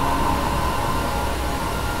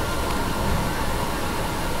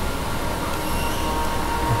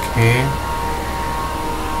okay.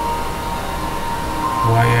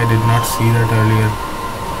 Why I did not see that earlier?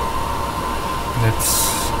 That's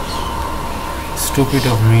stupid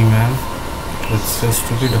of me, man. That's so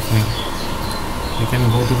stupid of me. We can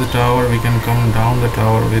go to the tower, we can come down the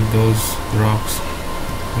tower with those rocks.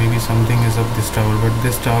 Maybe something is up this tower, but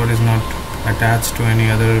this tower is not attached to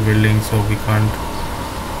any other building, so we can't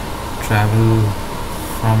travel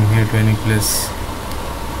from here to any place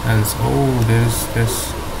else. Oh, there is this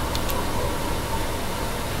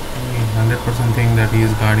 100% thing that he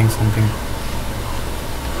is guarding something.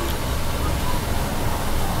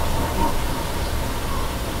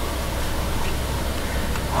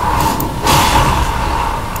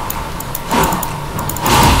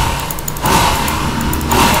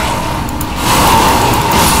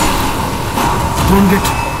 Don't get.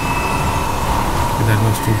 Okay, that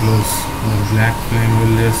was too close. The black flame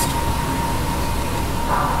will just.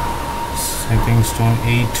 Setting stone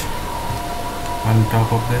 8 on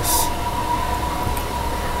top of this.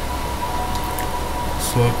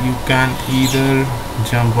 So you can either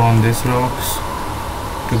jump on these rocks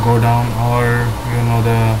to go down, or you know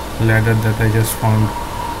the ladder that I just found.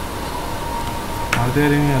 Are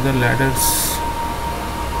there any other ladders?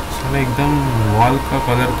 साला एकदम wall का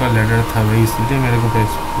colour का ladder था भाई, इसलिए मेरे को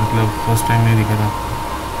मतलब फर्स्ट टाइम नहीं दिखा था.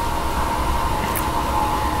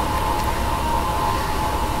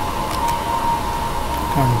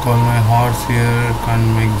 Can't call my horse here, can't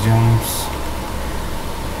make jumps.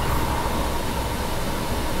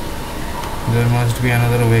 There must be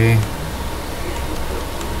another way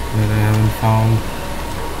that I haven't found.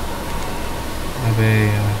 अबे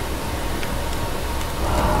यार,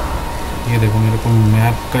 ये देखो मेरे को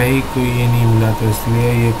मैप का ही कोई ये नहीं मिला, तो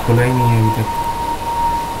इसलिए ये खुला ही नहीं है अभी तक.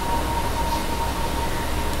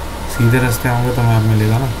 सीधे रास्ते आऊँगा तो मैप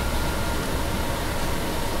मिलेगा ना.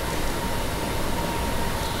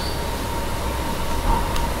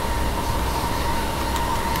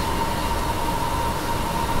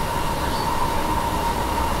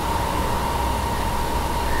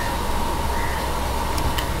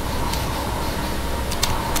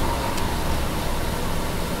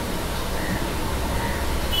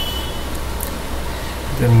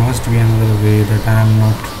 There must be another way that I am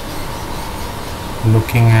not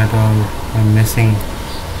looking at or I'm missing.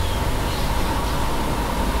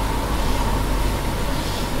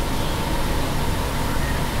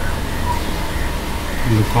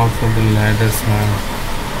 Look out for the ladders, man.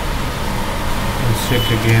 Let's check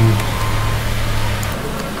again.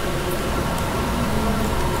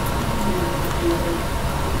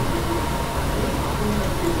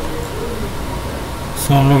 So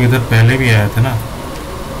हम लोग इधर पहले भी आए थे ना,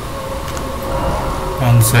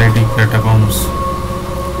 अनसाइटिक कैटाकॉम्स,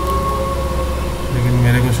 लेकिन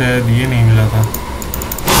मेरे को शायद ये नहीं मिला था,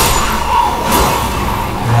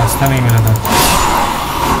 रास्ता नहीं मिला था.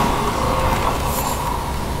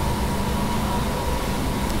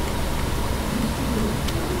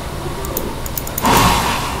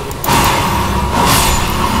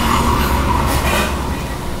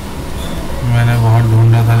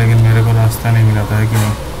 कि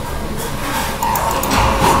नहीं।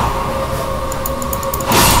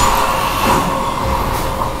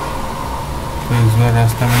 तो इस बार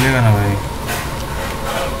रास्ता मिलेगा ना भाई,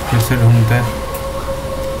 फिर से ढूंढते हैं।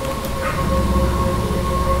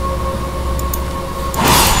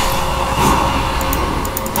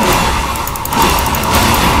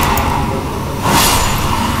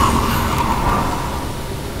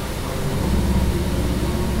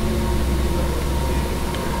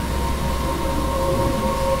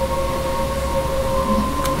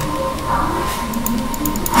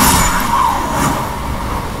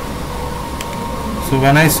 So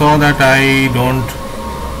when I saw that I don't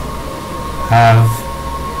have,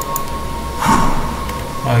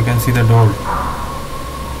 oh, I can see the door,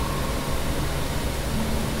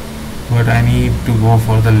 but I need to go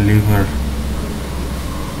for the lever.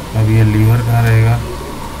 अब ये लीवर कहाँ रहेगा?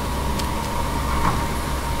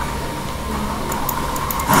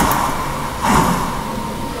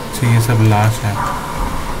 अच्छा ये सब लाश है।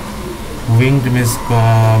 Winged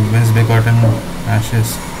misbegotten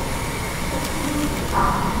ashes.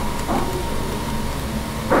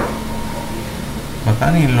 पता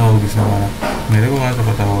नहीं इन लोगों किसने मारा, मेरे को कहाँ से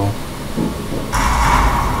पता होगा।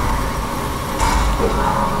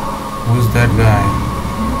 Who's that guy?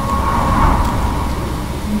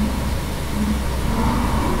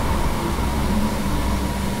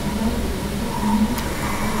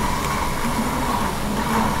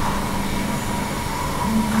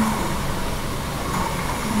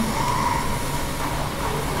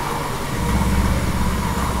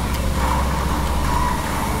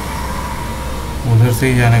 उधर से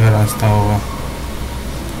ही जाने का रास्ता होगा।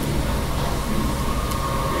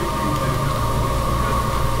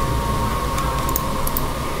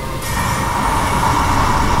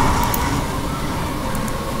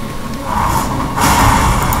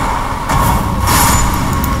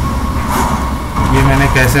 ये मैंने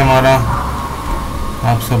कैसे मारा,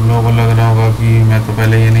 आप सब लोगों को लग रहा होगा कि मैं तो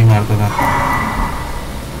पहले ये नहीं मारता था।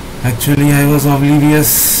 Actually I was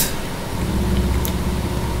oblivious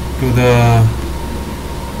to the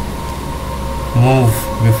move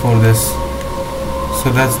before this.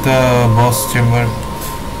 So that's the boss chamber.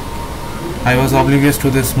 I was oblivious to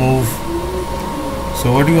this move.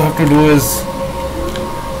 So what you have to do is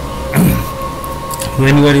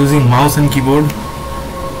when you are using mouse and keyboard,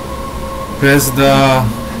 press the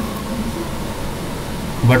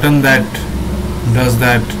button that does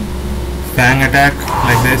that fang attack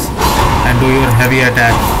like this and do your heavy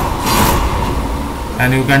attack,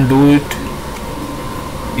 and you can do it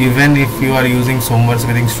even if you are using somber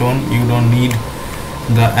smithing stone. You don't need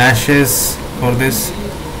the ashes for this,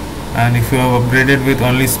 and if you have upgraded with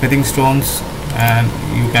only smithing stones, and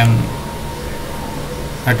you can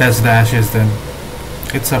attach the ashes, then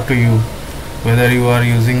it's up to you whether you are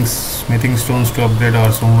using smithing stones to upgrade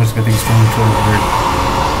or somber smithing stones to upgrade.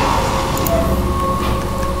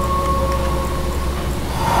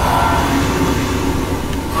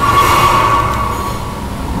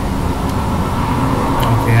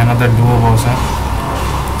 The duo boss,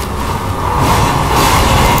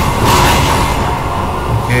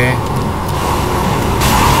 okay.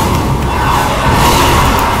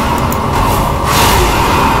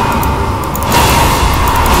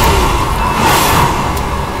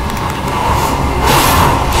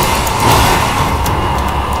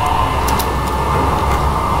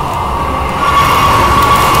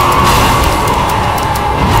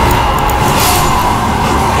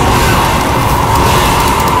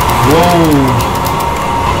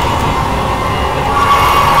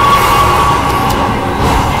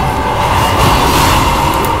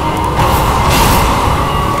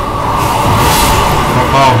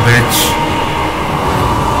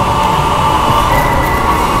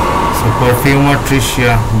 Perfumer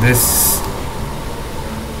Tricia, this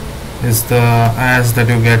is the ass that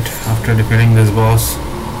you get after defeating this boss.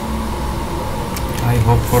 I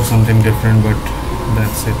hope for something different, but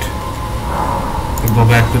that's it. We go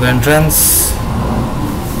back to the entrance.